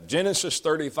Genesis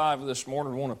 35 this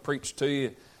morning, I want to preach to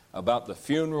you about the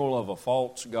funeral of a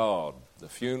false god. The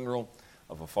funeral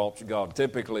of a false god.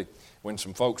 Typically, when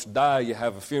some folks die, you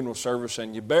have a funeral service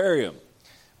and you bury them.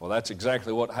 Well, that's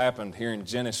exactly what happened here in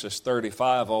Genesis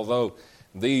 35, although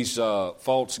these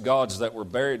false gods that were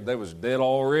buried, they was dead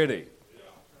already.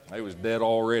 They was dead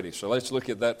already. So let's look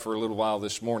at that for a little while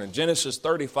this morning. Genesis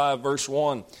 35, verse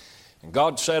 1. And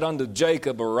God said unto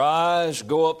Jacob, Arise,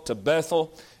 go up to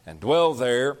Bethel, and dwell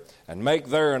there, and make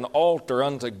there an altar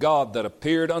unto God that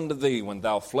appeared unto thee when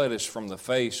thou fleddest from the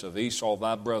face of Esau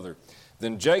thy brother.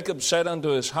 Then Jacob said unto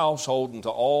his household and to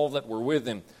all that were with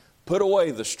him, Put away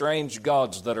the strange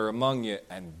gods that are among you,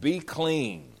 and be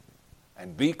clean,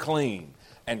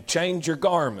 and change your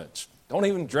garments. Don't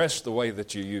even dress the way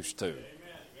that you used to.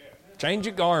 Change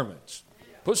your garments.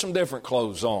 Put some different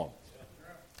clothes on.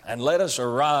 And let us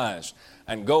arise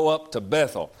and go up to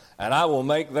Bethel, and I will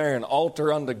make there an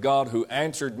altar unto God who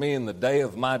answered me in the day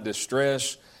of my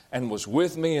distress and was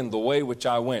with me in the way which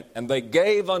I went. And they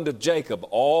gave unto Jacob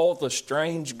all the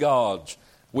strange gods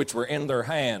which were in their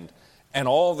hand, and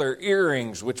all their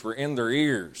earrings which were in their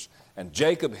ears. And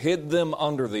Jacob hid them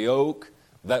under the oak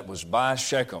that was by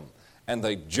Shechem. And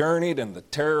they journeyed, and the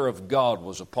terror of God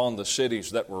was upon the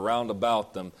cities that were round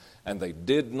about them, and they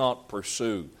did not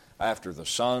pursue after the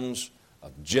sons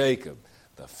of Jacob.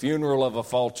 The funeral of a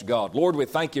false god. Lord, we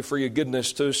thank you for your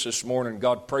goodness to us this morning.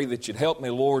 God, pray that you'd help me,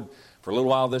 Lord, for a little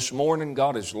while this morning.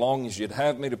 God, as long as you'd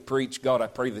have me to preach, God, I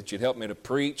pray that you'd help me to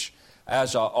preach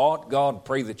as I ought. God,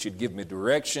 pray that you'd give me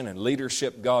direction and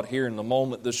leadership, God, here in the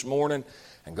moment this morning.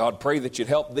 And God, pray that you'd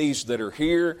help these that are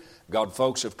here. God,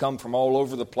 folks have come from all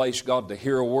over the place, God, to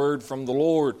hear a word from the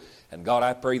Lord. And God,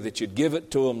 I pray that you'd give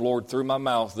it to them, Lord, through my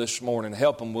mouth this morning.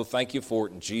 Help them. We'll thank you for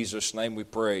it. In Jesus' name we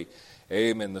pray.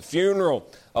 Amen. The funeral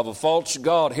of a false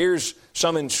god. Here's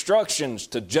some instructions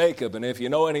to Jacob. And if you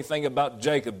know anything about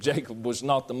Jacob, Jacob was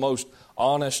not the most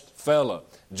honest fella.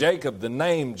 Jacob, the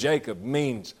name Jacob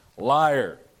means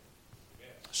liar,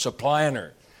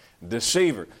 supplanter,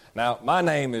 deceiver. Now, my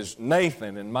name is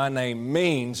Nathan, and my name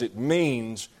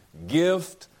means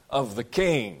gift of the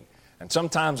king. And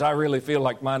sometimes I really feel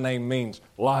like my name means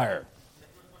liar,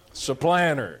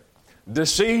 supplanter,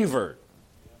 deceiver.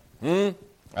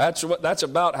 That's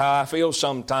about how I feel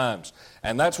sometimes.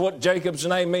 And that's what Jacob's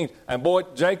name means. And boy,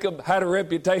 Jacob had a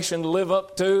reputation to live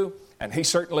up to, and he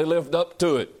certainly lived up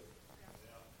to it.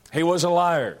 He was a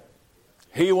liar.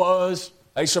 He was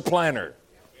a supplanter.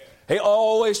 He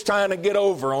always trying to get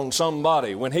over on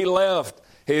somebody. When he left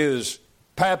his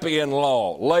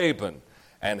pappy-in-law, Laban,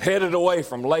 and headed away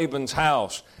from Laban's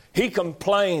house, he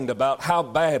complained about how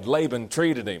bad Laban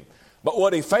treated him. But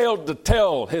what he failed to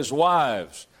tell his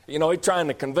wives, he's trying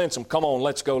to convince them, come on,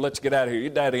 let's go, let's get out of here.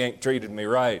 Your daddy ain't treated me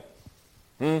right.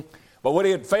 But what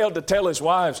he had failed to tell his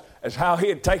wives is how he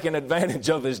had taken advantage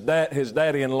of his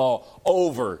daddy-in-law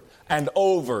over and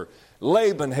over.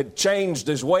 Laban had changed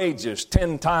his wages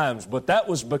 10 times, but that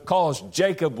was because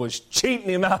Jacob was cheating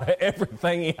him out of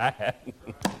everything he had.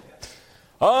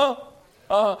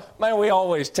 Man, we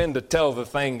always tend to tell the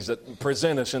things that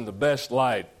present us in the best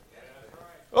light.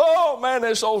 Oh, man,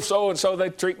 this old so-and-so,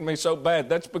 they treat me so bad.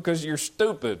 That's because you're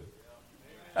stupid.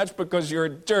 That's because you're a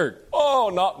jerk. Oh,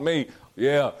 not me.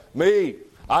 Yeah, me.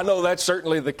 I know that's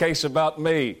certainly the case about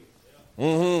me.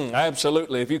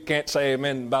 Absolutely. If you can't say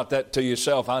amen about that to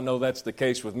yourself, I know that's the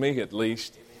case with me at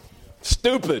least.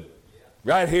 Stupid.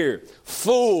 Right here.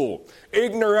 Fool.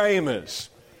 Ignoramus.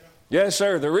 Yes,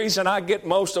 sir. The reason I get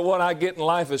most of what I get in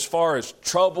life as far as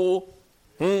trouble,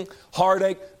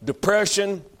 heartache,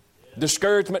 depression,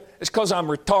 discouragement, is because I'm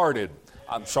retarded.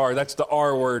 I'm sorry, that's the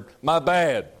R word. My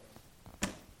bad.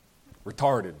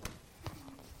 Retarded.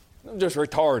 I'm just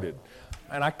retarded.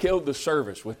 And I killed the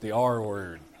service with the R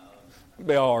word. It'll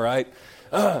be all right.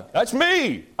 That's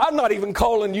me. I'm not even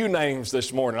calling you names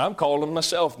this morning. I'm calling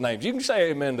myself names. You can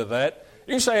say amen to that.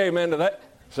 You can say amen to that.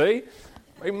 See?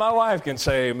 Even my wife can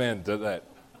say amen to that.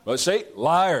 But see,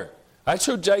 liar. That's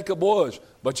who Jacob was.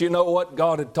 But you know what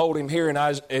God had told him here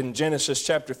in Genesis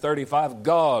chapter 35?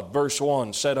 God, verse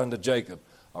 1, said unto Jacob,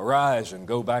 Arise and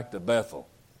go back to Bethel.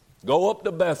 Go up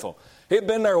to Bethel. He'd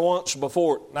been there once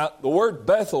before. Now, the word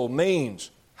Bethel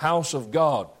means house of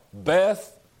God.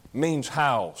 Beth means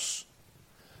house.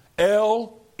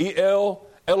 El-E-L,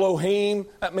 Elohim,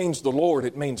 that means the Lord.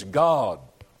 It means God.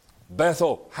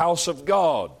 Bethel, house of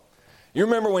God. You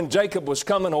remember when Jacob was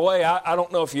coming away, I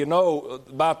don't know if you know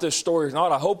about this story or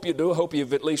not. I hope you do. I hope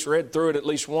you've at least read through it at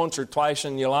least once or twice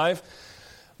in your life.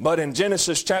 But in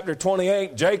Genesis chapter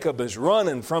 28, Jacob is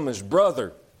running from his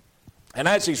brother. And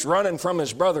as he's running from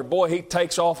his brother, boy, he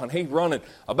takes off and he's running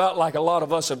about like a lot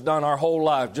of us have done our whole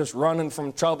life, just running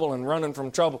from trouble and running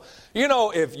from trouble. You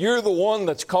know, if you're the one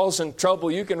that's causing trouble,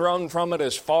 you can run from it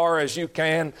as far as you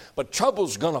can, but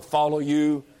trouble's going to follow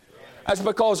you. That's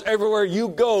because everywhere you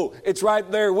go, it's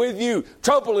right there with you.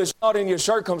 Trouble is not in your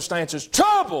circumstances.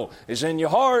 Trouble is in your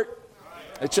heart.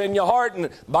 It's in your heart, and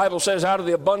the Bible says, out of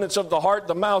the abundance of the heart,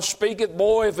 the mouth speaketh.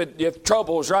 Boy, if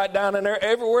trouble is right down in there,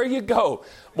 everywhere you go,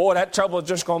 boy, that trouble is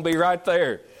just going to be right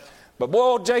there. But boy,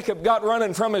 old Jacob got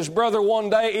running from his brother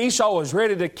one day. Esau was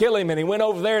ready to kill him, and he went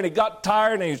over there, and he got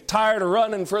tired, and he was tired of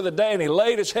running for the day, and he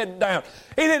laid his head down.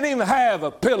 He didn't even have a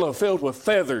pillow filled with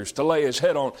feathers to lay his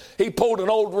head on. He pulled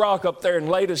an old rock up there and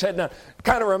laid his head down.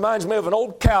 Kind of reminds me of an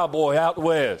old cowboy out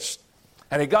west.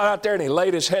 And he got out there and he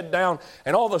laid his head down,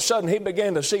 and all of a sudden he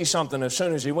began to see something as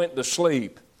soon as he went to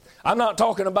sleep. I'm not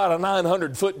talking about a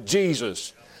 900-foot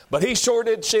Jesus, but he sure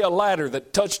did see a ladder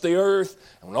that touched the earth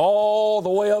and went all the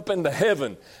way up into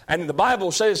heaven. And the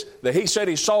Bible says that he said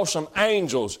he saw some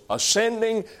angels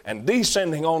ascending and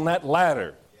descending on that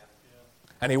ladder.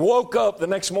 And he woke up the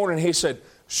next morning and he said,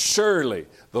 surely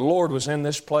the Lord was in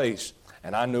this place,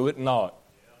 and I knew it not.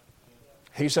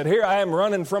 He said, here I am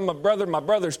running from my brother. My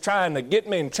brother's trying to get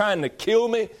me and trying to kill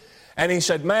me. And he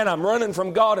said, man, I'm running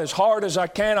from God as hard as I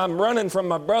can. I'm running from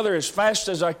my brother as fast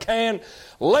as I can.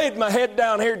 Laid my head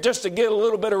down here just to get a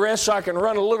little bit of rest so I can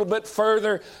run a little bit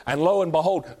further. And lo and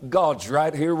behold, God's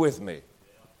right here with me.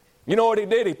 You know what he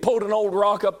did? He pulled an old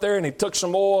rock up there and he took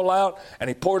some oil out and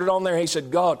he poured it on there. He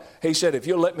said, God, he said, if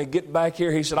you'll let me get back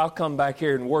here, he said, I'll come back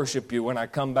here and worship you when I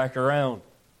come back around.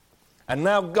 And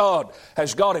now God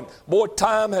has got him. Boy,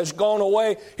 time has gone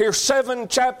away. Here 7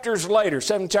 chapters later.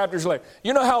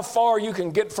 You know how far you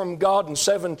can get from God in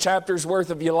 7 chapters worth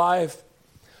of your life?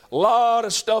 A lot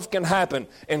of stuff can happen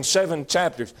in 7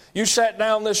 chapters. You sat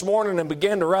down this morning and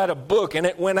began to write a book, and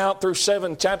it went out through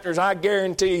 7 chapters. I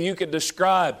guarantee you could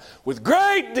describe with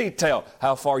great detail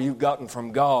how far you've gotten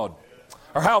from God,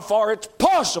 or how far it's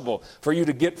possible for you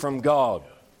to get from God.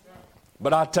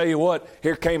 But I tell you what,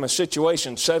 here came a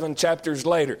situation 7 chapters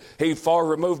later. He far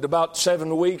removed about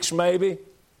 7 weeks maybe.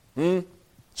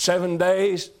 7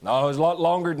 days. No, it was a lot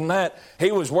longer than that.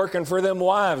 He was working for them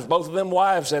wives. Both of them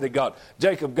wives that he got.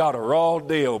 Jacob got a raw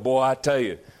deal, boy, I tell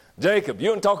you. Jacob, you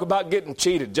want to talk about getting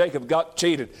cheated. Jacob got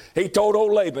cheated. He told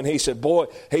old Laban, he said, boy,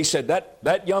 he said,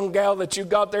 that young gal that you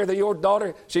got there, your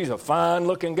daughter, she's a fine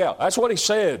looking gal. That's what he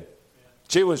said.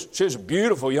 She was a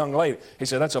beautiful young lady. He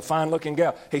said, that's a fine looking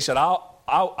gal. He said,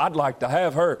 I'd like to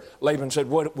have her. Laban said,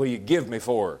 what will you give me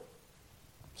for her?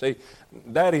 See,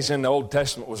 daddies in the Old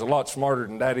Testament was a lot smarter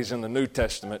than daddies in the New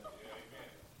Testament.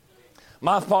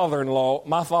 My father-in-law,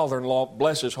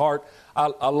 bless his heart,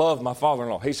 I love my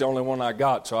father-in-law. He's the only one I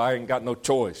got, so I ain't got no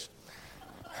choice.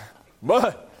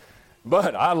 But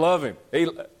I love him.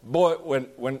 Boy,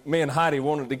 when me and Heidi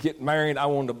wanted to get married, I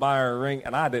wanted to buy her a ring,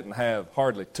 and I didn't have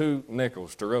hardly 2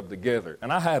 nickels to rub together.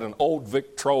 And I had an old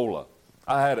Victrola.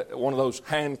 I had one of those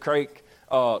hand crank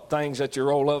things that you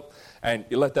roll up, and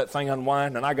you let that thing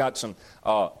unwind. And I got some,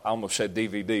 I almost said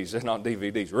DVDs. They're not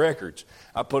DVDs, records.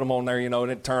 I put them on there, and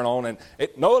it'd turn on, and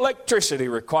no electricity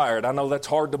required. I know that's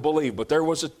hard to believe, but there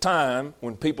was a time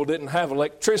when people didn't have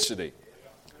electricity.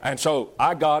 And so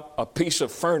I got a piece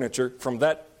of furniture from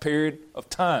that period of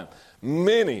time,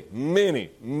 many,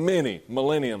 many, many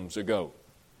millenniums ago.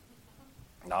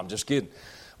 No, I'm just kidding.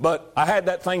 But I had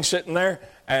that thing sitting there,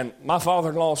 and my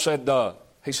father-in-law said,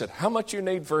 he said, how much you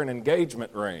need for an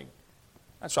engagement ring?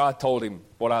 And so I told him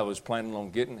what I was planning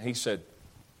on getting. He said,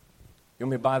 you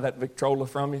want me to buy that Victrola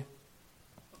from you?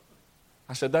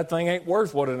 I said, that thing ain't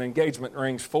worth what an engagement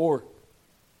ring's for.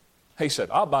 He said,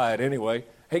 I'll buy it anyway.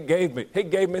 He gave me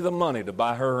the money to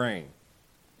buy her ring.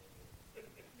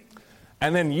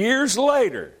 And then years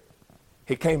later,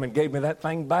 he came and gave me that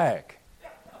thing back.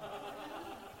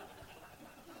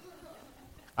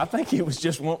 I think he was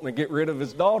just wanting to get rid of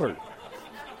his daughter.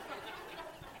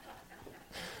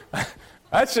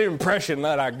 That's the impression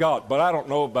that I got, but I don't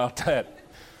know about that.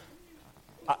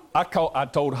 I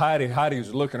told Heidi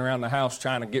was looking around the house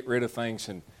trying to get rid of things,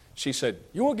 and she said,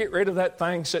 you want to get rid of that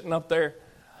thing sitting up there?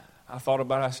 I thought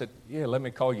about it. I said, yeah, let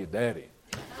me call you Daddy.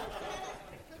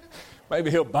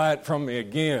 Maybe he'll buy it from me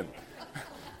again.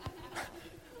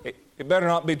 He better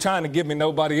not be trying to give me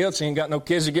nobody else. He ain't got no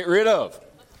kids to get rid of.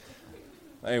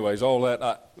 Anyways, all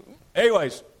that.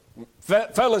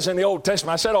 Fellas in the Old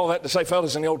Testament, I said all that to say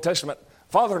fellas in the Old Testament,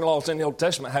 father-in-laws in the Old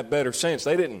Testament had better sense.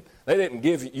 They didn't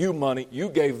give you money. You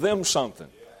gave them something.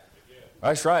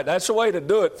 That's right. That's the way to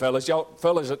do it, fellas. Y'all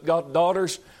fellas that got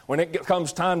daughters, when it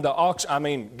comes time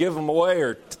to give them away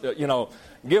or,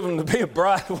 give them to be a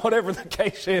bride, whatever the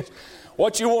case is.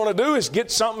 What you want to do is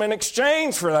get something in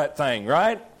exchange for that thing,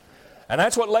 right? And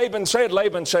that's what Laban said.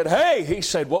 Laban said, hey, he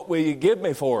said, what will you give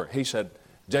me for it? He said,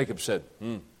 Jacob said,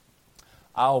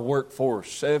 I'll work for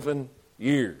 7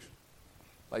 years.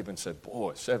 Laban said,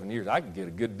 boy, 7 years, I can get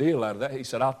a good deal out of that. He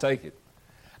said, I'll take it.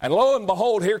 And lo and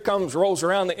behold, rolls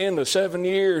around the end of 7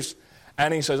 years,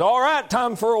 and he says, all right,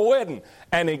 time for a wedding.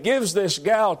 And he gives this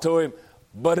gal to him,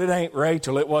 but it ain't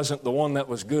Rachel. It wasn't the one that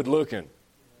was good looking.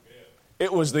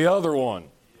 It was the other one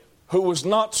who was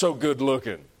not so good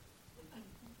looking.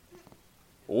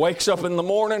 Wakes up in the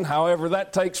morning, however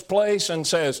that takes place, and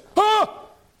says,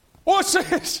 what's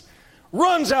this?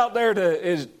 Runs out there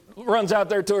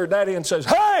to her daddy and says,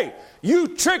 hey,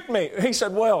 you tricked me. He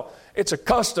said, well, it's a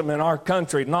custom in our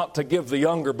country not to give the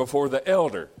younger before the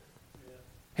elder.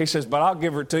 He says, but I'll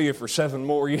give her to you for 7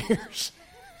 more years.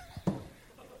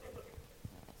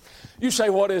 You say,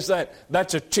 what is that?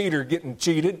 That's a cheater getting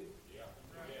cheated.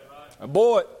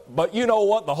 Boy, but you know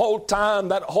what? That whole time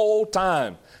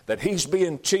that he's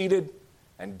being cheated,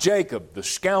 and Jacob, the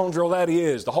scoundrel that he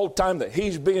is, the whole time that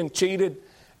he's being cheated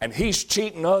and he's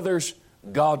cheating others,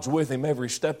 God's with him every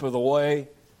step of the way.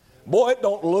 Boy, it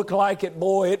don't look like it.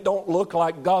 Boy, it don't look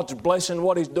like God's blessing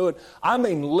what he's doing. I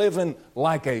mean, living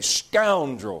like a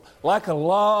scoundrel, like a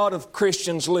lot of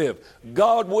Christians live.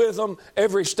 God with them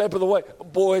every step of the way.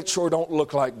 Boy, it sure don't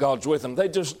look like God's with them. They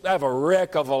just have a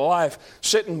wreck of a life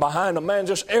sitting behind them. Man,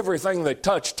 just everything they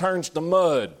touch turns to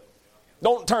mud.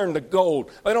 Don't turn to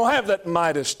gold. They don't have that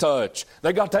Midas touch.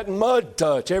 They got that mud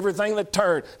touch. Everything that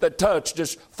touch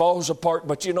just falls apart.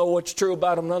 But you know what's true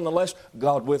about them nonetheless?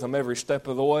 God with them every step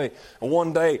of the way. And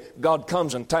one day, God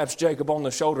comes and taps Jacob on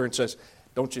the shoulder and says,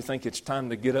 don't you think it's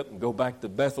time to get up and go back to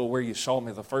Bethel where you saw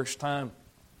me the first time?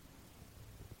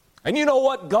 And you know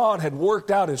what? God had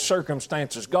worked out his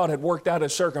circumstances. God had worked out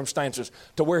his circumstances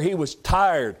to where he was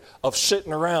tired of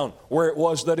sitting around where it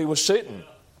was that he was sitting.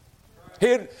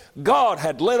 God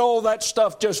had let all that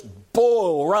stuff just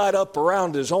boil right up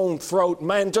around his own throat.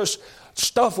 Man, just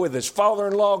stuff with his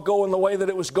father-in-law going the way that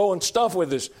it was going. Stuff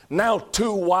with his now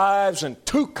 2 wives and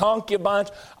 2 concubines.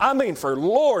 I mean, for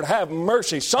Lord have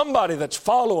mercy, somebody that's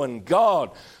following God.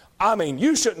 I mean,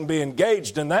 you shouldn't be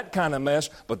engaged in that kind of mess,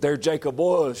 but there Jacob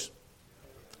was.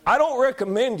 I don't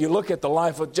recommend you look at the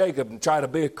life of Jacob and try to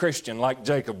be a Christian like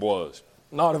Jacob was.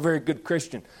 Not a very good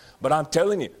Christian. But I'm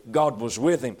telling you, God was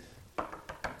with him.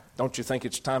 Don't you think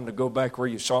it's time to go back where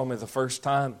you saw me the first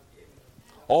time?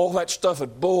 All that stuff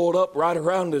had boiled up right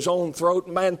around his own throat.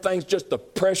 Man, the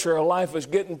pressure of life was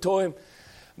getting to him.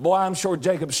 Boy, I'm sure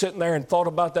Jacob's sitting there and thought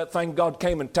about that thing. God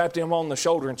came and tapped him on the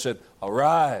shoulder and said,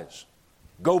 arise,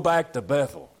 go back to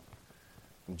Bethel.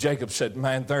 And Jacob said,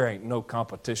 man, there ain't no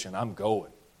competition. I'm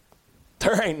going.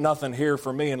 There ain't nothing here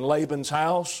for me in Laban's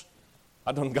house.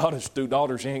 I done got his 2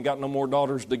 daughters. He ain't got no more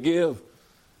daughters to give.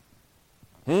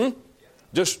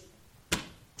 Just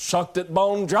sucked it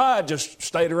bone dry, just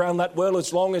stayed around that well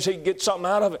as long as he'd get something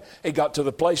out of it. He got to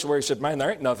the place where he said, man, there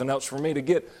ain't nothing else for me to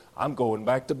get. I'm going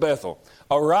back to Bethel.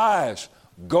 Arise,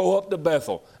 go up to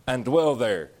Bethel and dwell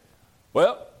there.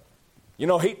 Well, you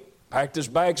know, he packed his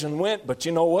bags and went, but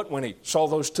you know what? When he saw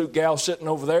those 2 gals sitting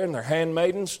over there and their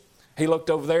handmaidens, he looked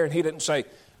over there and he didn't say,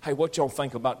 hey, what y'all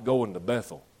think about going to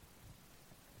Bethel?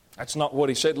 That's not what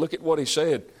he said. Look at what he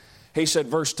said. He said,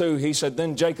 verse 2, he said,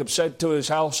 then Jacob said to his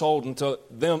household and to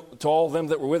all them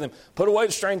that were with him, put away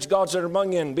the strange gods that are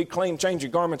among you and be clean, change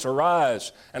your garments,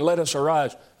 arise, and let us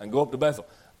arise and go up to Bethel.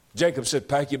 Jacob said,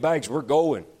 pack your bags, we're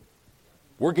going.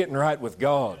 We're getting right with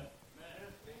God.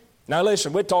 Now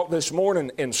listen, we talked this morning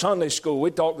in Sunday school,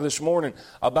 we talked this morning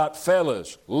about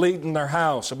fellas leading their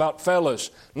house, about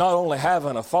fellas not only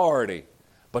having authority,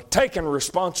 but taking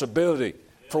responsibility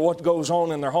for what goes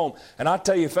on in their home. And I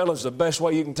tell you, fellas, the best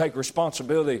way you can take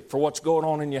responsibility for what's going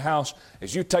on in your house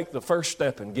is you take the first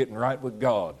step in getting right with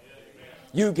God.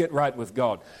 You get right with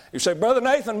God. You say, Brother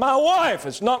Nathan, my wife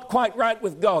is not quite right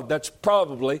with God. That's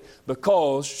probably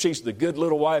because she's the good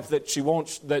little wife that you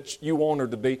want her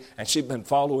to be, and she's been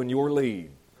following your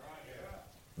lead.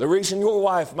 The reason your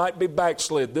wife might be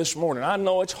backslid this morning, I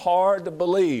know it's hard to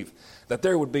believe that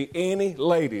there would be any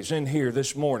ladies in here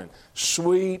this morning,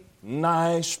 sweet,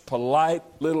 nice, polite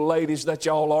little ladies that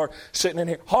y'all are sitting in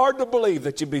here. Hard to believe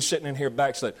that you'd be sitting in here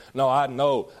backslid. No, I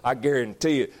know, I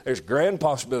guarantee you, there's grand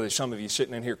possibility some of you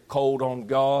sitting in here cold on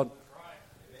God.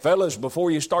 Right. Fellas,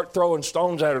 before you start throwing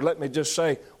stones at her, let me just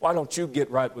say, why don't you get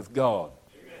right with God?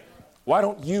 Why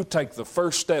don't you take the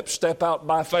first step out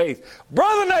by faith?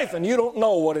 Brother Nathan, you don't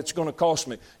know what it's going to cost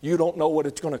me. You don't know what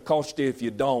it's going to cost you if you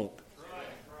don't.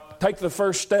 Take the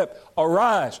first step.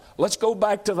 Arise. Let's go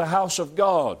back to the house of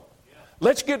God.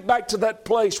 Let's get back to that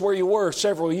place where you were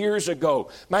several years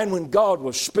ago. Man, when God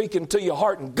was speaking to your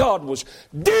heart and God was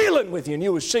dealing with you and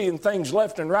you was seeing things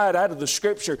left and right out of the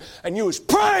Scripture and you was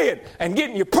praying and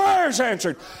getting your prayers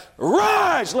answered.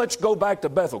 Rise, let's go back to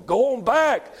Bethel. Go on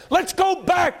back. Let's go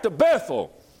back to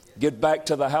Bethel. Get back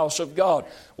to the house of God.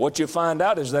 What you find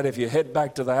out is that if you head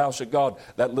back to the house of God,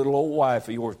 that little old wife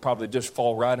of yours probably just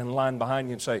fall right in line behind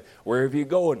you and say, wherever you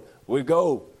going, we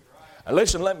go. And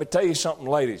listen, let me tell you something,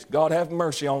 ladies. God have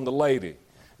mercy on the lady.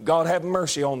 God have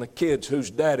mercy on the kids whose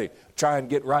daddy try and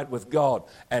get right with God.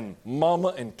 And mama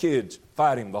and kids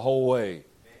fight him the whole way.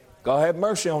 God have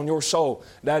mercy on your soul.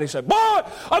 Daddy said, boy,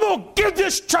 I'm going to get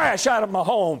this trash out of my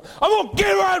home. I'm going to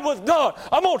get right with God.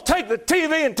 I'm going to take the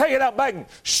TV and take it out back and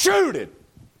shoot it.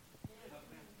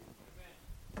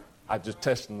 I'm just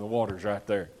testing the waters right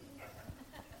there.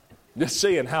 Just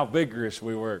seeing how vigorous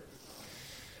we were.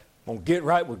 I'm going to get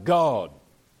right with God.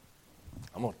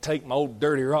 I'm going to take my old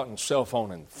dirty rotten cell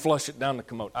phone and flush it down the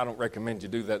commode. I don't recommend you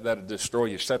do that. That'll destroy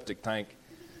your septic tank.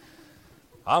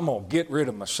 I'm going to get rid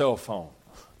of my cell phone.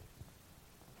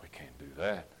 We can't do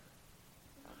that.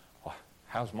 Well,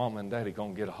 how's Mama and Daddy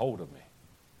going to get a hold of me?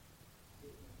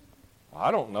 Well,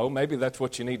 I don't know. Maybe that's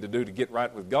what you need to do to get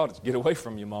right with God, is get away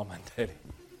from your Mama and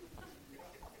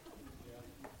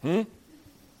Daddy.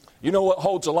 You know what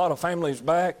holds a lot of families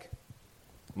back?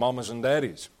 Mamas and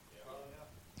daddies.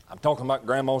 I'm talking about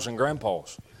grandmas and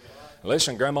grandpas.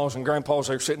 Listen, grandmas and grandpas,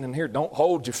 they're sitting in here. Don't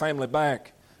hold your family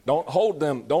back. Don't hold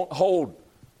them. Don't hold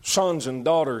sons and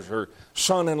daughters or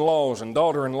son-in-laws and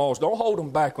daughter-in-laws. Don't hold them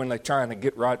back when they're trying to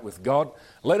get right with God.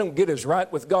 Let them get as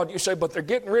right with God. You say, but they're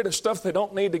getting rid of stuff they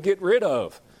don't need to get rid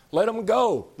of. Let them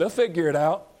go. They'll figure it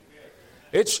out.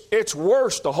 It's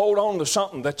worse to hold on to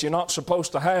something that you're not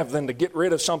supposed to have than to get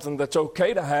rid of something that's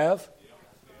okay to have.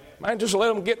 Man, just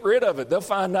let them get rid of it. They'll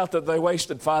find out that they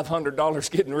wasted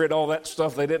 $500 getting rid of all that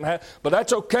stuff they didn't have. But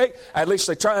that's okay. At least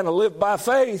they're trying to live by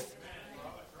faith.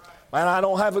 Man, I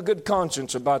don't have a good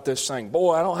conscience about this thing.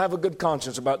 Boy, I don't have a good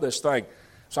conscience about this thing.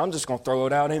 So I'm just going to throw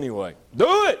it out anyway.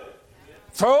 Do it.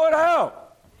 Throw it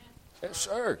out. Yes,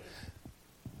 sir.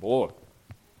 Boy,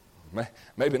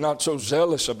 maybe not so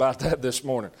zealous about that this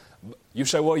morning. You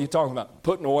say, what are you talking about?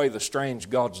 Putting away the strange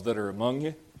gods that are among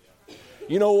you.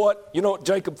 You know what? You know what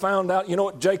Jacob found out? You know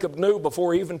what Jacob knew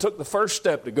before he even took the first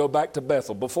step to go back to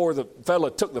Bethel? Before the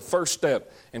fella took the first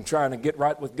step in trying to get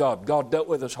right with God, God dealt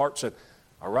with his heart and said,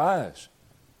 arise,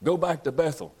 go back to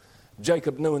Bethel.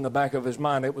 Jacob knew in the back of his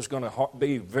mind it was going to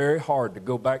be very hard to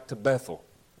go back to Bethel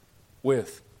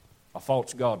with a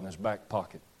false god in his back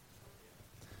pocket.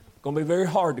 It's going to be very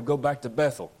hard to go back to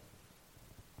Bethel.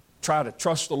 Try to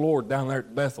trust the Lord down there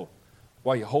at Bethel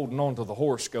while you're holding on to the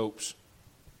horoscopes.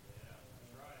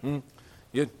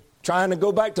 You're trying to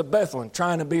go back to Bethel and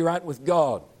trying to be right with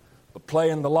God, but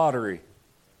playing the lottery.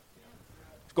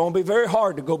 It's going to be very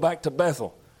hard to go back to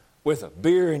Bethel with a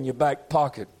beer in your back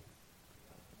pocket.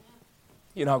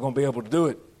 You're not going to be able to do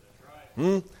it.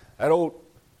 That old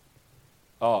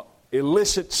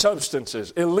illicit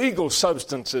substances, illegal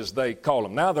substances they call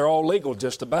them. Now they're all legal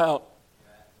just about.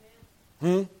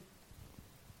 Going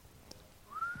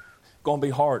to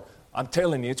be hard. I'm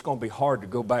telling you, it's going to be hard to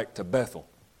go back to Bethel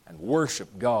and worship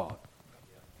God.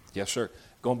 Yes, sir.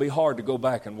 Going to be hard to go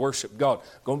back and worship God.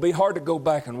 Going to be hard to go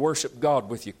back and worship God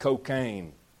with your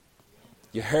cocaine,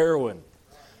 your heroin,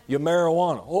 your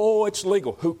marijuana. Oh, it's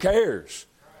legal. Who cares?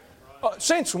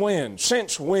 Since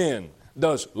when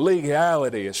does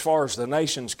legality, as far as the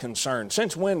nation's concerned,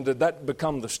 since when did that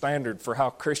become the standard for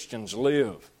how Christians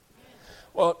live?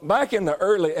 Well, back in the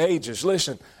early ages,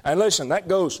 listen, that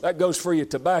goes for your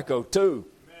tobacco too.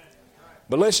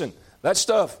 But listen, that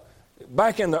stuff,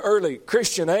 back in the early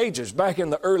Christian ages,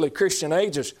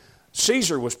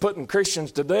 Caesar was putting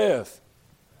Christians to death.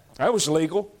 That was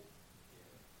legal.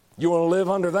 You want to live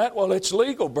under that? Well, it's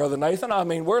legal, Brother Nathan. I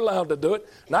mean, we're allowed to do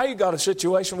it. Now you got a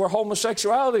situation where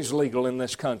homosexuality is legal in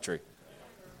this country.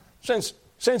 Since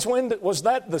when was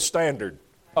that the standard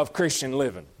of Christian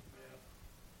living?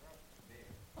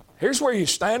 Here's where your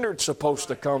standard's supposed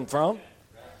to come from.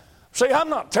 See, I'm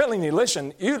not telling you,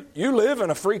 listen, you live in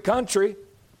a free country.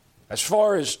 As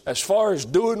far as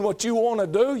doing what you want to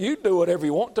do, you do whatever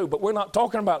you want to, but we're not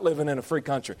talking about living in a free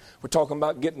country. We're talking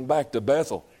about getting back to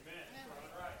Bethel.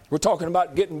 We're talking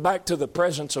about getting back to the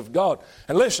presence of God.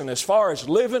 And listen, as far as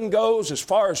living goes, as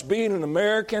far as being an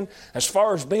American, as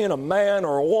far as being a man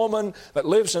or a woman that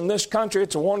lives in this country,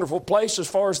 it's a wonderful place as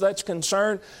far as that's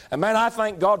concerned. And man, I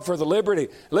thank God for the liberty.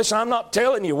 Listen, I'm not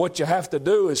telling you what you have to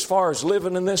do as far as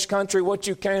living in this country, what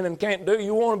you can and can't do.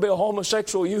 You want to be a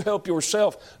homosexual, you help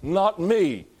yourself, not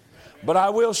me. But I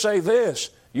will say this,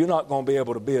 you're not going to be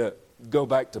able to go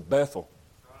back to Bethel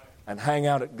and hang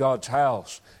out at God's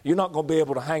house. You're not going to be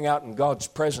able to hang out in God's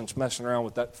presence messing around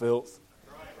with that filth.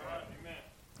 Right. Amen.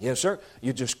 Yes, sir.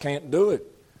 You just can't do it.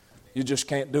 You just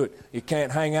can't do it. You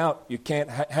can't hang out. You can't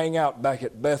hang out back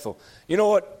at Bethel. You know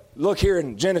what? Look here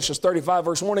in Genesis 35,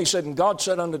 verse 1, he said, and God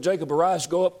said unto Jacob, arise,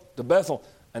 go up to Bethel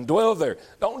and dwell there.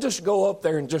 Don't just go up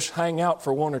there and just hang out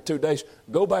for 1 or 2 days.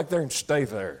 Go back there and stay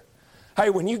there. Hey,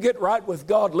 when you get right with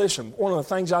God, listen, one of the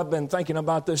things I've been thinking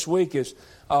about this week is,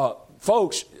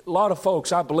 folks, a lot of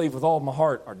folks, I believe with all my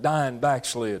heart, are dying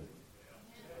backslid.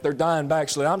 They're dying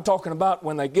backslid. I'm talking about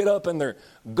when they get up in their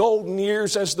golden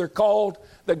years, as they're called,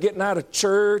 they're getting out of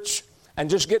church and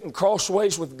just getting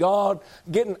crossways with God,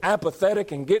 getting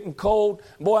apathetic and getting cold.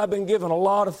 Boy, I've been giving a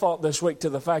lot of thought this week to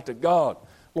the fact that God,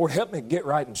 Lord, help me get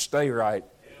right and stay right.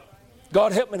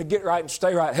 God, help me to get right and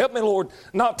stay right. Help me, Lord,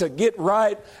 not to get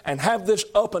right and have this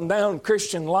up and down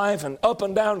Christian life and up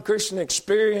and down Christian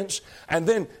experience and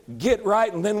then get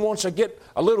right. And then once I get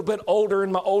a little bit older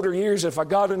in my older years, if I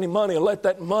got any money, I'll let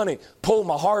that money pull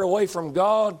my heart away from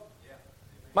God.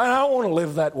 Man, I don't want to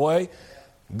live that way.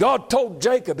 God told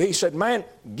Jacob, he said, man,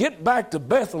 get back to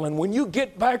Bethel. And when you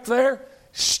get back there,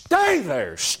 stay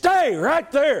there. Stay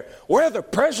right there where the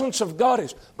presence of God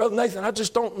is. Brother Nathan, I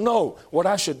just don't know what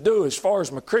I should do as far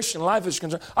as my Christian life is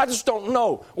concerned. I just don't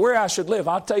know where I should live.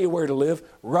 I'll tell you where to live,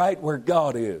 right where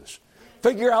God is.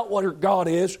 Figure out what God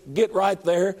is, get right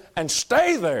there, and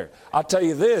stay there. I'll tell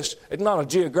you this, it's not a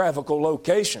geographical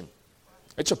location.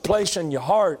 It's a place in your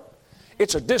heart.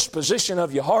 It's a disposition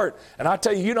of your heart. And I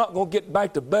tell you, you're not going to get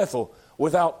back to Bethel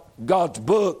without God's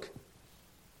book.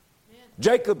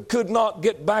 Jacob could not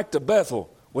get back to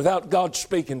Bethel without God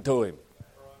speaking to him.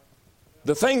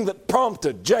 The thing that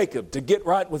prompted Jacob to get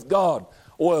right with God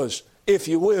was, if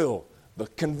you will, the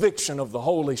conviction of the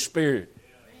Holy Spirit.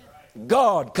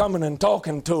 God coming and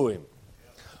talking to him.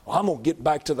 Well, I'm going to get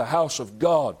back to the house of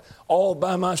God all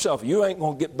by myself. You ain't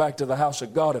going to get back to the house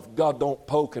of God if God don't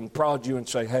poke and prod you and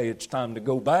say, hey, it's time to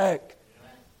go back.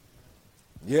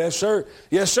 Yes, sir.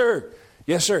 Yes, sir.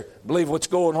 Yes, sir. I believe what's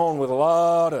going on with a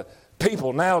lot of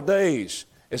people nowadays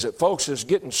is that folks is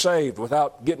getting saved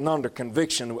without getting under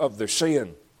conviction of their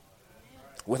sin,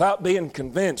 without being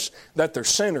convinced that they're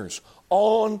sinners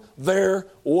on their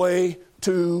way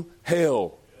to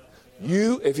hell.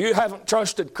 If you haven't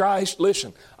trusted Christ,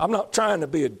 listen, I'm not trying to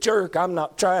be a jerk. I'm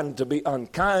not trying to be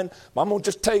unkind. But I'm going to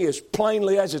just tell you as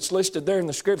plainly as it's listed there in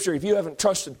the Scripture, if you haven't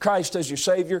trusted Christ as your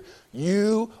Savior,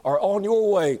 you are on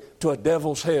your way to a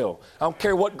devil's hell. I don't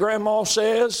care what Grandma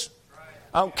says.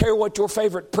 I don't care what your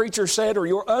favorite preacher said or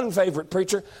your unfavorite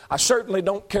preacher. I certainly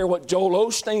don't care what Joel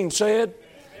Osteen said.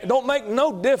 It don't make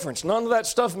no difference. None of that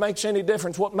stuff makes any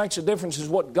difference. What makes a difference is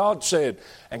what God said.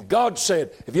 And God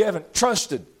said, if you haven't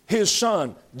trusted His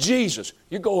Son, Jesus,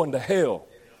 you're going to hell.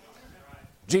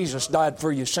 Jesus died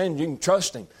for your sins. You can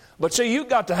trust Him. But see, you've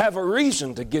got to have a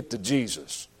reason to get to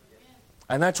Jesus.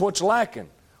 And that's what's lacking.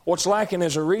 What's lacking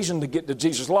is a reason to get to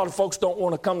Jesus. A lot of folks don't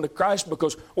want to come to Christ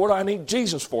because, what do I need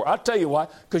Jesus for? I'll tell you why.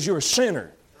 Because you're a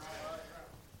sinner.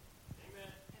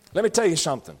 Let me tell you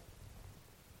something.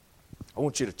 I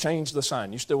want you to change the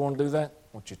sign. You still want to do that? I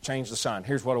want you to change the sign.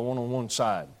 Here's what I want on one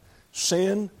side.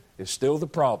 Sin is still the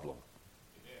problem.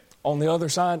 On the other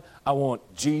side, I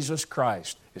want Jesus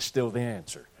Christ is still the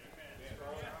answer.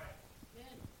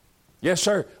 Yes,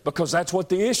 sir, because that's what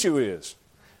the issue is.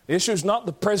 The issue is not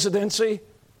the presidency.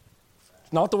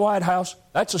 It's not the White House.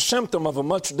 That's a symptom of a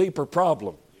much deeper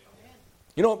problem.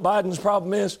 You know what Biden's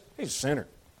problem is? He's a sinner.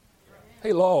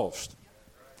 He lost.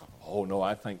 Oh, no,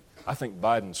 I think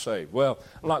Biden's saved. Well,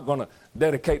 I'm not going to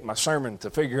dedicate my sermon to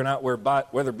figuring out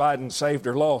whether Biden's saved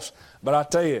or lost. But I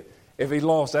tell you, if he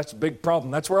lost, that's a big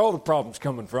problem. That's where all the problem's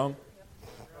coming from.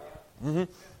 You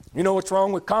know what's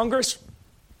wrong with Congress?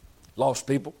 Lost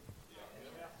people.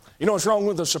 You know what's wrong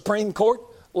with the Supreme Court?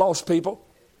 Lost people.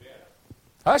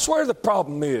 That's where the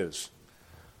problem is.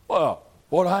 Well,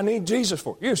 what do I need Jesus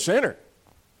for? You're a sinner.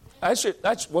 That's it.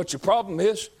 That's what your problem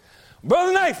is.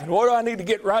 Brother Nathan, what do I need to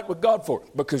get right with God for?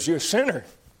 Because you're a sinner.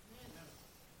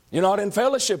 You're not in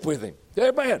fellowship with Him.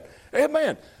 Amen.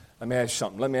 Amen. Let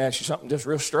me ask you something just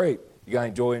real straight. You got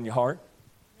any joy in your heart?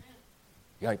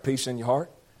 You got any peace in your heart?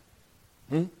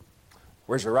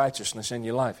 Where's the righteousness in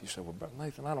your life? You say, well, Brother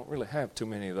Nathan, I don't really have too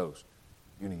many of those.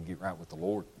 You need to get right with the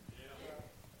Lord.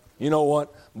 You know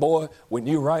what? Boy, when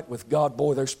you're right with God,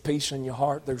 boy, there's peace in your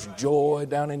heart. There's joy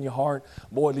down in your heart.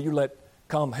 Boy, you let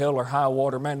come hell or high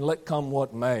water, man, let come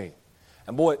what may.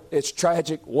 And boy, it's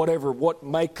tragic, what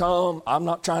may come. I'm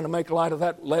not trying to make light of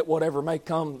that. Let whatever may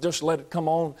come, just let it come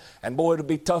on. And boy, it'll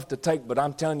be tough to take, but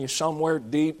I'm telling you, somewhere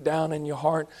deep down in your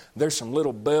heart, there's some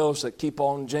little bells that keep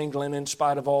on jingling in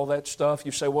spite of all that stuff.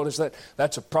 You say, what is that?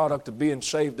 That's a product of being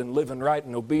saved and living right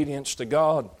in obedience to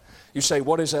God. You say,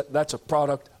 what is that? That's a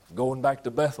product of going back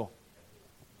to Bethel.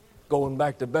 Going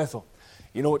back to Bethel.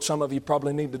 You know what some of you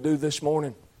probably need to do this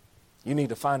morning? You need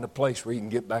to find a place where you can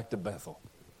get back to Bethel.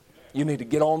 You need to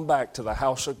get on back to the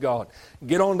house of God.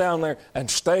 Get on down there and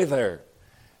stay there.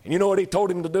 And you know what he told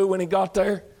him to do when he got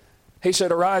there? He said,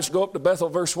 arise, go up to Bethel,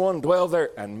 verse 1, dwell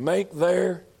there, and make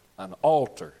there an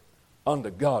altar unto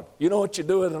God. You know what you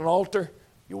do at an altar?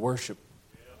 You worship.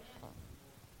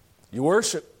 You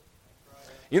worship.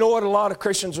 You know what a lot of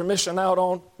Christians are missing out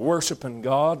on? Worshiping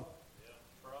God.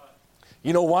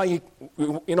 You know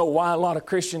why a lot of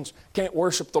Christians can't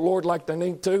worship the Lord like they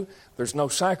need to? There's no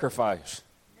sacrifice.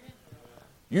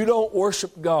 You don't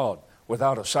worship God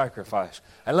without a sacrifice.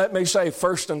 And let me say,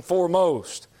 first and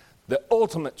foremost, the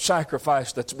ultimate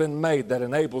sacrifice that's been made that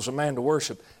enables a man to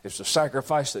worship is the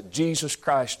sacrifice that Jesus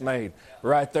Christ made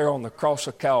right there on the cross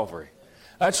of Calvary.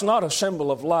 That's not a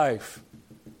symbol of life.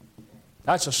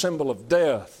 That's a symbol of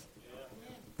death.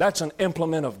 That's an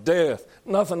implement of death.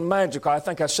 Nothing magical. I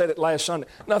think I said it last Sunday.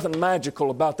 Nothing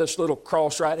magical about this little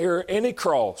cross right here, any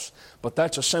cross. But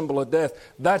that's a symbol of death.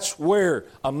 That's where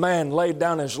a man laid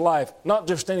down his life. Not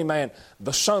just any man,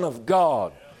 the Son of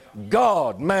God.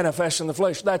 God manifest in the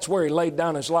flesh. That's where he laid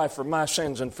down his life for my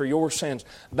sins and for your sins.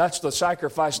 That's the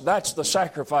sacrifice. That's the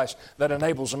sacrifice that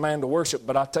enables a man to worship.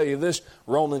 But I tell you this,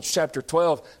 Romans chapter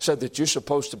 12 said that you're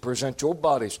supposed to present your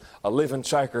bodies a living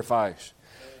sacrifice.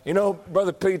 You know,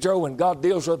 Brother Pedro, when God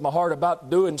deals with my heart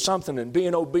about doing something and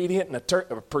being obedient in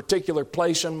a particular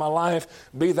place in my life,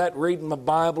 be that reading my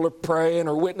Bible or praying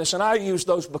or witnessing, I use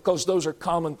those because those are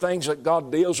common things that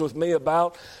God deals with me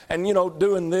about. And, you know,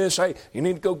 doing this, hey, you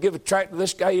need to go give a tract to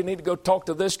this guy, you need to go talk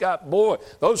to this guy. Boy,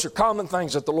 those are common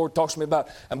things that the Lord talks to me about.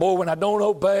 And boy, when I don't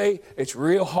obey, it's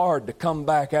real hard to come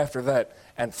back after that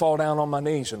and fall down on my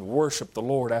knees and worship the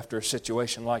Lord after a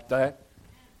situation like that.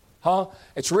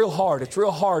 It's real hard. It's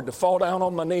real hard to fall down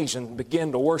on my knees and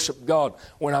begin to worship God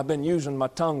when I've been using my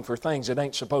tongue for things it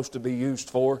ain't supposed to be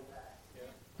used for.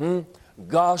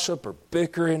 Gossip or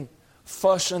bickering,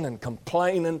 fussing and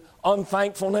complaining,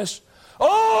 unthankfulness.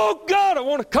 Oh, God, I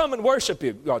want to come and worship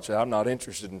you. God said, I'm not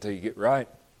interested until you get right.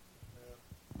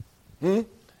 You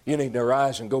need to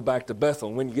arise and go back to Bethel.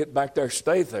 And when you get back there,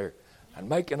 stay there and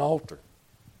make an altar.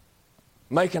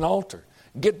 Make an altar.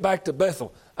 Get back to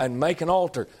Bethel and make an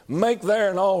altar. Make there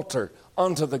an altar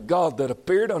unto the God that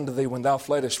appeared unto thee when thou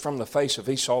fleddest from the face of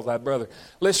Esau thy brother.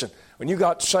 Listen, when you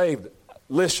got saved,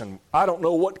 listen, I don't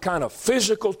know what kind of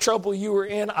physical trouble you were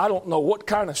in. I don't know what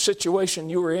kind of situation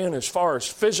you were in as far as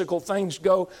physical things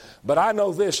go. But I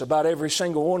know this about every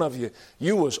single one of you.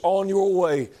 You was on your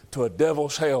way to a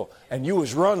devil's hell. And you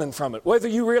was running from it. Whether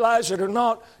you realize it or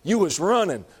not, you was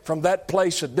running from that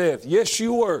place of death. Yes,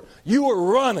 you were. You were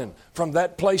running from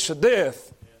that place of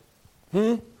death.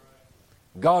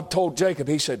 God told Jacob,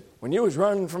 he said, when you was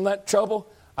running from that trouble,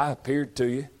 I appeared to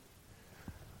you.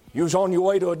 You was on your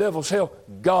way to a devil's hell.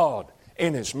 God,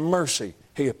 in His mercy,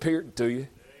 He appeared to you.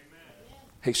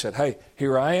 He said, hey,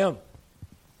 here I am.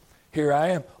 Here I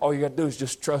am. All you got to do is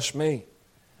just trust me.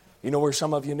 You know where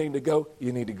some of you need to go?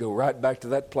 You need to go right back to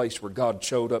that place where God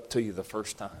showed up to you the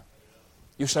first time.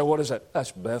 You say, what is that?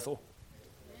 That's Bethel.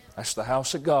 That's the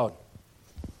house of God.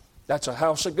 That's a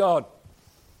house of God.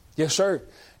 Yes, sir.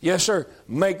 Yes, sir.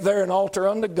 Make there an altar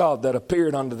unto God that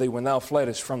appeared unto thee when thou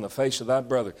fleddest from the face of thy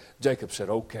brother. Jacob said,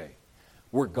 okay,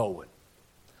 we're going.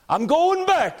 I'm going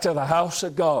back to the house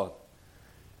of God.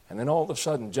 And then all of a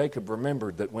sudden, Jacob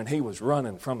remembered that when he was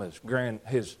running from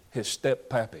his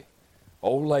step-pappy,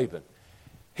 old Laban,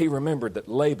 he remembered that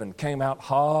Laban came out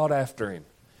hot after him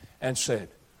and said,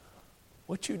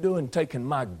 what you doing taking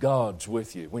my gods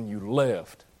with you when you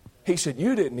left? He said,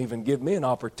 you didn't even give me an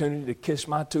opportunity to kiss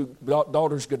my two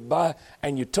daughters goodbye,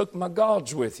 and you took my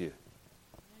gods with you.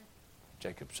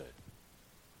 Jacob said,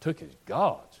 took his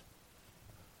gods?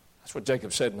 That's what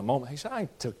Jacob said in a moment. He said, I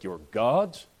ain't took your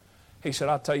gods. He said,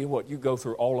 I'll tell you what, you go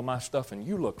through all of my stuff and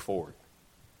you look for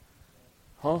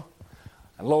it.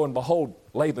 And lo and behold,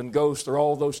 Laban goes through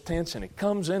all those tents and he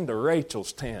comes into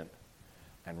Rachel's tent.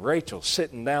 And Rachel's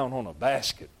sitting down on a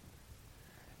basket.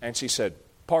 And she said,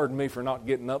 pardon me for not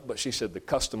getting up, but she said, the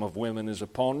custom of women is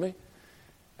upon me.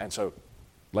 And so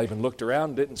Laban looked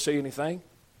around, didn't see anything,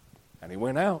 and he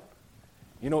went out.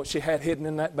 You know what she had hidden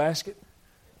in that basket?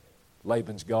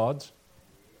 Laban's gods.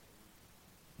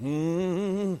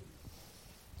 Yes,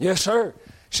 sir.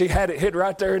 She had it hid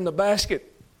right there in the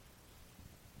basket.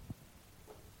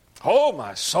 Oh,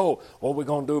 my soul. What are we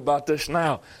going to do about this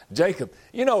now? Jacob.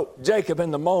 You know, Jacob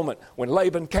in the moment when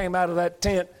Laban came out of that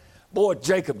tent, boy,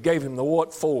 Jacob gave him the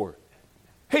what for.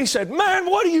 He said, man,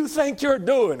 what do you think you're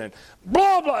doing? And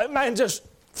blah, blah. Man just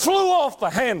flew off the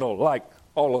handle like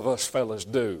all of us fellas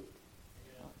do.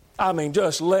 I mean,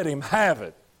 just let him have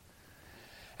it.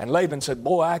 And Laban said,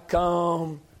 boy, I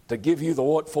come to give you the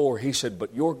what for. He said,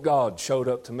 but your God showed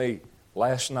up to me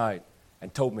last night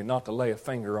and told me not to lay a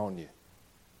finger on you.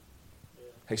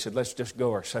 He said, let's just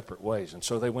go our separate ways. And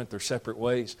so they went their separate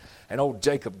ways. And old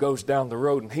Jacob goes down the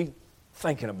road, and he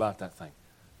thinking about that thing.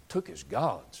 Took his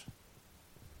gods.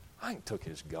 I ain't took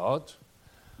his gods.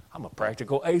 I'm a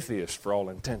practical atheist for all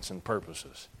intents and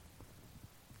purposes.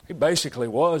 He basically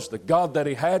was. The God that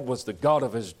he had was the God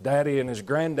of his daddy and his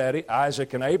granddaddy,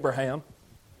 Isaac and Abraham.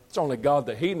 It's the only God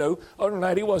that he knew. Other than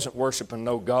that, he wasn't worshiping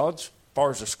no gods, as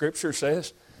far as the Scripture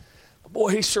says. But boy,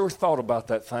 he sure thought about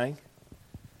that thing.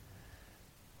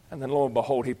 And then lo and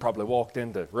behold, he probably walked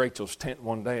into Rachel's tent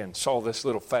one day and saw this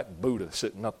little fat Buddha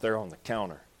sitting up there on the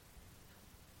counter.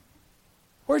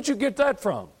 Where'd you get that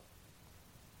from?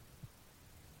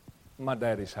 My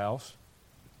daddy's house.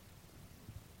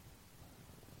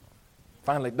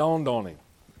 Finally dawned on him.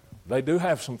 They do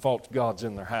have some false gods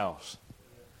in their house.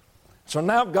 So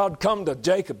now God come to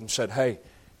Jacob and said, hey,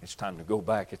 it's time to go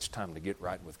back. It's time to get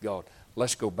right with God.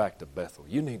 Let's go back to Bethel.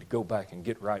 You need to go back and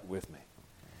get right with me.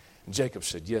 And Jacob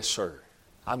said, yes, sir.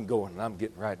 I'm going and I'm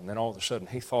getting right. And then all of a sudden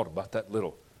he thought about that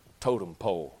little totem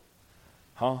pole.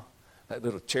 That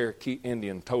little Cherokee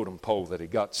Indian totem pole that he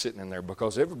got sitting in there,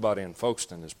 because everybody in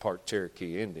Folkestone is part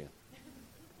Cherokee Indian.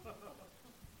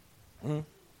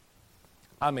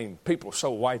 I mean, people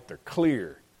so white they're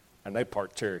clear, and they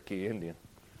part Cherokee Indian.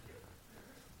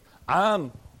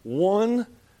 I'm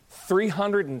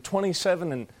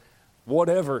 327 and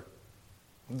whatever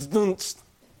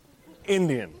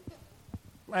Indian.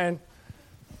 Man,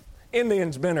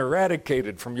 Indian's been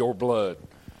eradicated from your blood.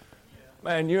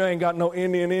 Man, you ain't got no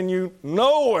Indian in you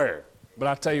nowhere. But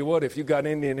I tell you what, if you got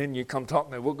Indian in you, come talk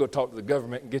to me. We'll go talk to the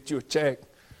government and get you a check.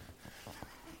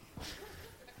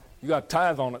 You got a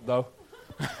tithe on it, though.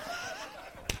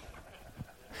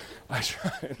 That's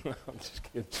right. No, I'm just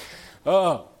kidding.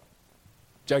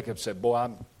 Jacob said, boy,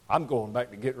 I'm going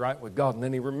back to get right with God. And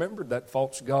then he remembered that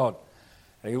false god.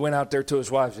 And he went out there to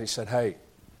his wives and he said, hey,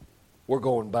 we're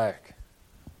going back.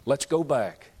 Let's go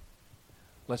back.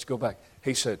 Let's go back.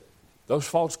 He said, those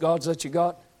false gods that you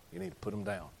got, you need to put them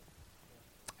down.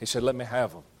 He said, let me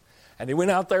have them. And he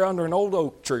went out there under an old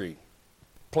oak tree,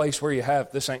 place where you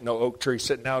have, this ain't no oak tree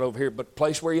sitting out over here, but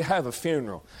place where you have a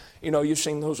funeral. You know, you've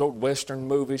seen those old Western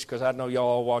movies, because I know y'all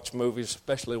all watch movies,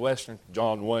 especially Western.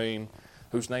 John Wayne,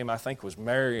 whose name I think was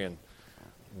Marion.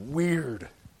 Weird.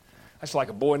 That's like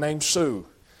a boy named Sue.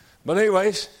 But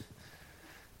anyways,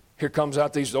 here comes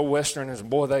out these old Westerners, and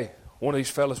boy, one of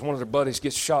these fellas, one of their buddies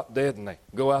gets shot dead, and they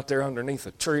go out there underneath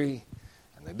a tree,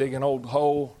 and they dig an old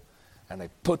hole, and they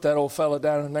put that old fella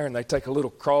down in there, and they take a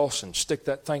little cross and stick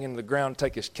that thing into the ground,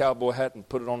 take his cowboy hat and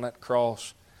put it on that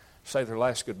cross, say their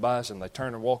last goodbyes, and they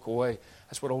turn and walk away.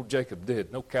 That's what old Jacob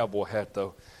did. No cowboy hat,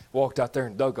 though. Walked out there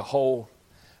and dug a hole,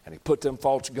 and he put them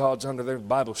false gods under there. The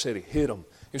Bible said he hid them.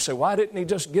 You say, why didn't he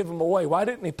just give them away? Why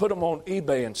didn't he put them on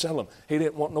eBay and sell them? He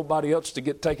didn't want nobody else to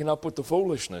get taken up with the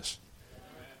foolishness.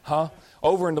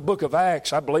 Over in the book of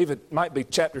Acts, I believe it might be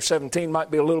chapter 17, might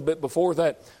be a little bit before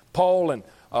that, Paul and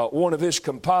one of his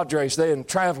compadres, they're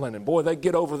traveling, and boy, they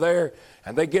get over there,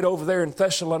 and they get over there in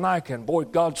Thessalonica, and boy,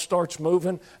 God starts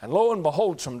moving, and lo and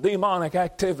behold, some demonic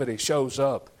activity shows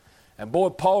up. And boy,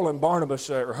 Paul and Barnabas,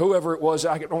 or whoever it was,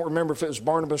 I don't remember if it was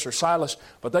Barnabas or Silas,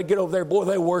 but they get over there, boy,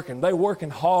 they're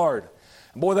working hard.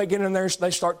 And boy, they get in there,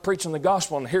 they start preaching the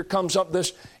gospel, and here comes up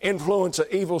this influence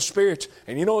of evil spirits.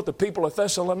 And you know what the people of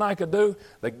Thessalonica do?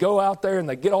 They go out there and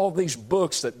they get all these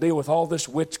books that deal with all this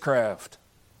witchcraft.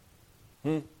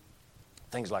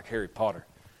 Things like Harry Potter.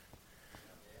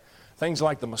 Things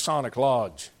like the Masonic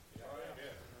Lodge.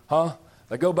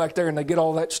 They go back there and they get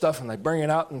all that stuff and they bring it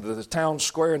out into the town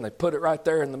square and they put it right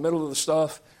there in the middle of the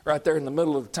stuff, right there in the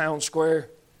middle of the town square,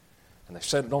 and they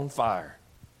set it on fire.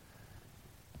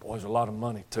 Boy, there's a lot of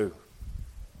money too.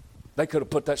 They could have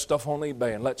put that stuff on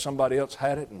eBay and let somebody else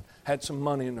had it and had some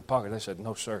money in their pocket. They said,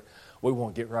 no, sir, we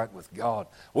want to get right with God.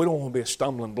 We don't want to be a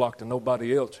stumbling block to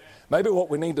nobody else. Maybe what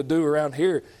we need to do around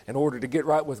here in order to get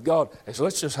right with God is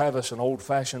let's just have us an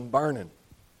old-fashioned burning.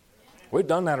 We've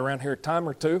done that around here a time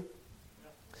or two.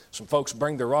 Some folks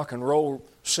bring their rock and roll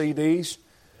CDs,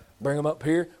 bring them up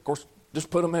here. Of course, just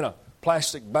put them in a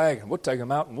plastic bag and we'll take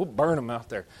them out and we'll burn them out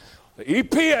there. The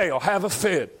EPA will have a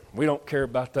fit. We don't care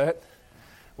about that.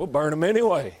 We'll burn them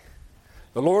anyway.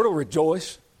 The Lord will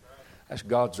rejoice. That's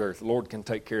God's earth. The Lord can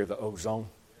take care of the ozone.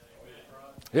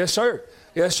 Yes, sir.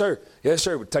 Yes, sir. Yes,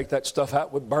 sir. We'd take that stuff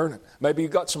out, we'd burn it. Maybe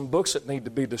you've got some books that need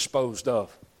to be disposed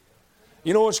of.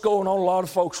 You know what's going on? A lot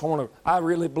of folks want to, I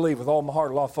really believe with all my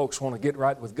heart, a lot of folks want to get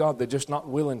right with God. They're just not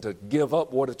willing to give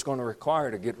up what it's going to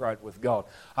require to get right with God.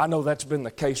 I know that's been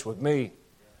the case with me.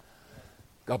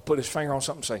 God put his finger on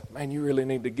something and say, man, you really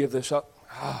need to give this up.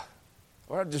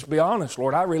 Well, just be honest,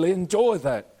 Lord, I really enjoy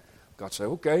that. God say,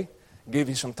 okay, give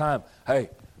you some time. Hey,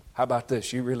 how about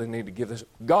this? You really need to give this.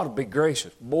 God will be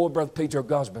gracious. Boy, Brother P.J.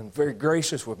 God's been very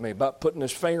gracious with me about putting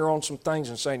his finger on some things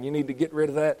and saying, you need to get rid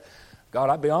of that. God,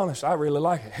 I'll be honest, I really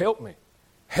like it. Help me.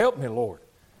 Help me, Lord.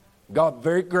 God,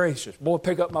 very gracious. Boy,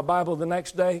 pick up my Bible the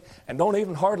next day and don't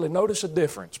even hardly notice a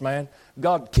difference, man.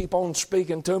 God, keep on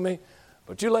speaking to me.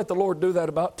 But you let the Lord do that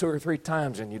about 2 or 3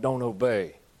 times and you don't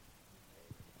obey.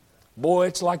 Boy,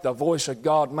 it's like the voice of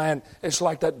God, man. It's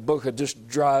like that book would just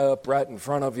dry up right in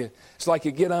front of you. It's like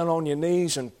you get down on your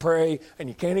knees and pray and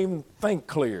you can't even think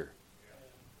clear.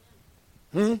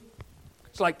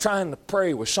 It's like trying to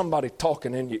pray with somebody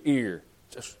talking in your ear.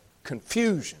 Just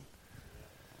confusion.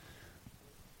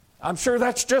 I'm sure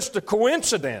that's just a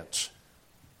coincidence.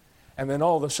 And then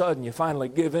all of a sudden you finally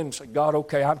give in and say, God,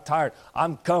 okay, I'm tired.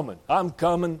 I'm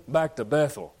coming back to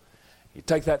Bethel. You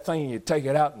take that thing and you take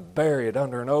it out and bury it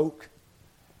under an oak.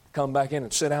 Come back in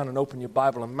and sit down and open your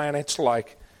Bible. And man, it's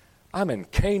like I'm in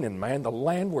Canaan, man, the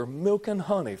land where milk and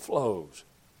honey flows.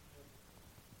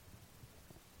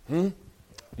 You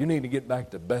need to get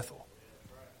back to Bethel.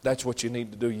 That's what you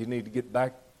need to do. You need to get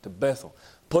back to Bethel.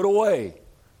 Put away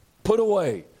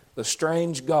the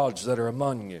strange gods that are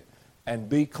among you and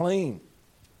be clean.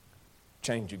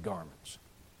 Change your garments.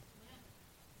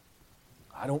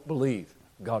 I don't believe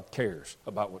God cares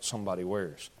about what somebody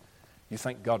wears. You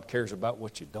think God cares about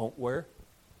what you don't wear?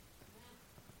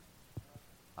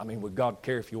 I mean, would God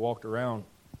care if you walked around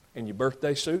in your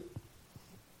birthday suit?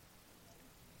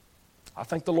 I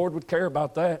think the Lord would care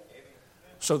about that.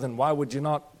 So then why would you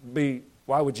not be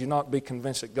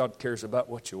convinced that God cares about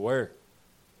what you wear?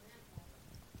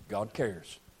 God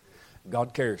cares.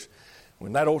 God cares.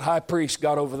 When that old high priest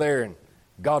got over there and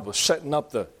God was setting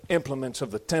up the implements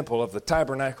of the temple, of the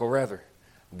tabernacle rather,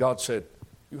 God said,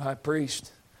 you high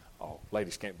priest? Oh,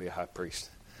 ladies can't be a high priest.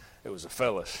 It was a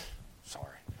fellas.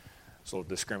 Sorry. It's a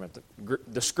little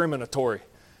discriminatory.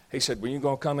 He said, when you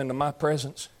going to come into my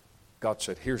presence? God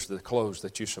said, here's the clothes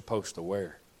that you're supposed to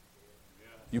wear.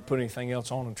 You put anything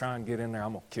else on and try and get in there,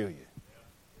 I'm going to kill you.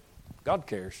 God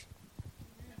cares.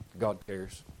 God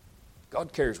cares.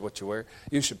 God cares what you wear.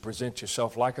 You should present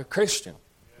yourself like a Christian.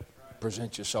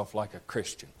 Present yourself like a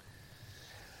Christian.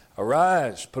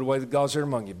 Arise, put away the gods that are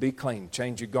among you. Be clean,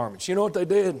 change your garments. You know what they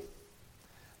did?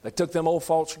 They took them old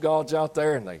false gods out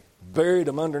there and they buried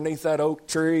them underneath that oak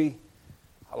tree.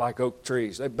 I like oak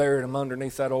trees. They buried them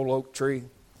underneath that old oak tree.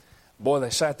 Boy,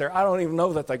 they sat there. I don't even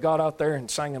know that they got out there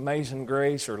and sang Amazing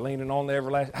Grace or Leaning on the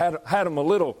Everlasting. Had them a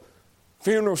little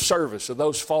funeral service of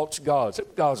those false gods. Them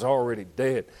gods are already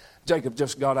dead. Jacob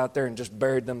just got out there and just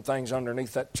buried them things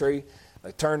underneath that tree.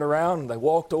 They turned around and they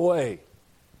walked away.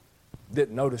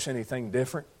 Didn't notice anything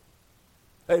different.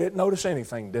 They didn't notice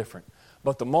anything different.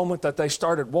 But the moment that they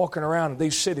started walking around and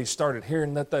these cities started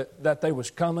hearing that they was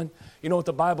coming, you know what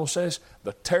the Bible says?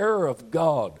 The terror of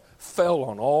God fell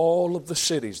on all of the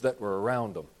cities that were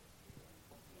around them.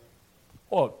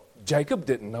 Well, Jacob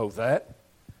didn't know that.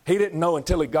 He didn't know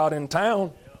until he got in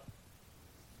town.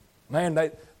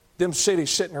 Man, them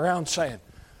cities sitting around saying,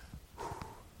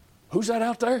 who's that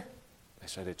out there? They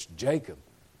said, it's Jacob.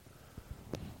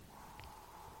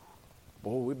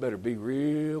 Boy, we better be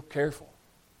real careful.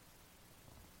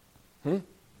 You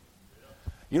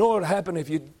know what would happen if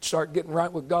you'd start getting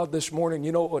right with God this morning?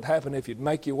 You know what would happen if you'd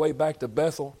make your way back to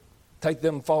Bethel, take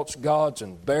them false gods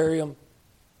and bury them?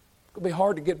 It would be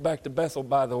hard to get back to Bethel,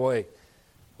 by the way,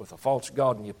 with a false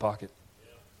god in your pocket.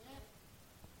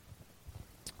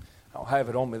 I don't have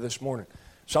it on me this morning.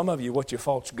 Some of you, what your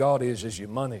false god is your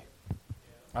money.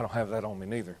 I don't have that on me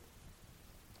neither.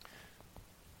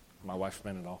 My wife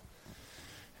spent it all.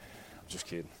 I'm just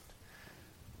kidding.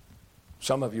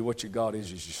 Some of you, what your God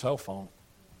is your cell phone.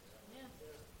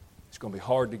 It's going to be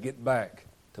hard to get back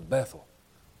to Bethel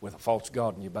with a false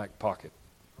god in your back pocket.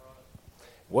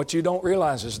 What you don't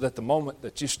realize is that the moment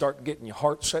that you start getting your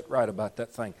heart set right about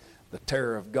that thing, the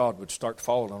terror of God would start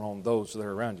falling on those that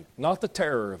are around you. Not the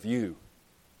terror of you.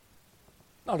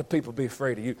 Not that people be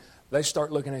afraid of you. They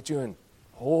start looking at you and,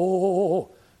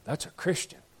 oh, that's a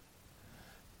Christian.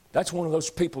 That's one of those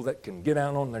people that can get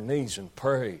down on their knees and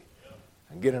pray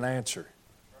and get an answer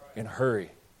in a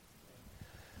hurry.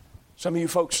 Some of you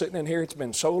folks sitting in here, it's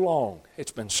been so long.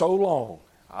 It's been so long.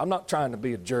 I'm not trying to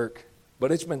be a jerk,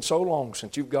 but it's been so long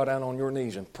since you've got down on your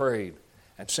knees and prayed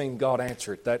and seen God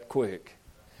answer it that quick.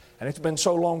 And it's been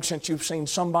so long since you've seen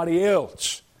somebody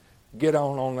else get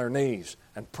on their knees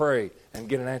and pray and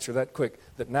get an answer that quick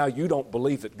that now you don't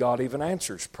believe that God even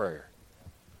answers prayer.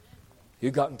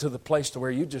 You've gotten to the place to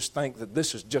where you just think that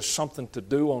this is just something to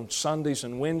do on Sundays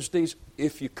and Wednesdays.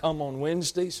 If you come on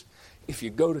Wednesdays, if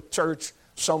you go to church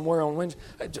somewhere on Wednesday,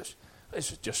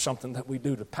 this is just something that we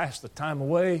do to pass the time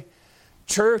away.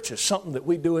 Church is something that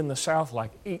we do in the South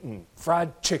like eating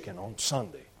fried chicken on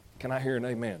Sunday. Can I hear an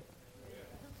amen?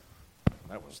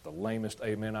 That was the lamest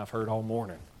amen I've heard all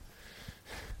morning.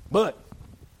 But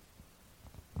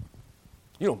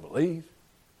you don't believe.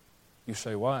 You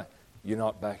say, why? You're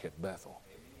not back at Bethel.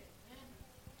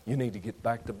 You need to get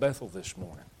back to Bethel this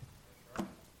morning.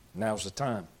 Now's the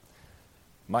time.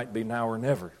 Might be now or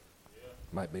never.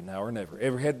 Might be now or never.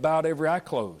 Every head bowed, every eye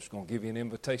closed. Going to give you an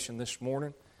invitation this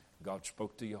morning. God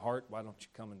spoke to your heart. Why don't you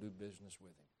come and do business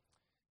with Him?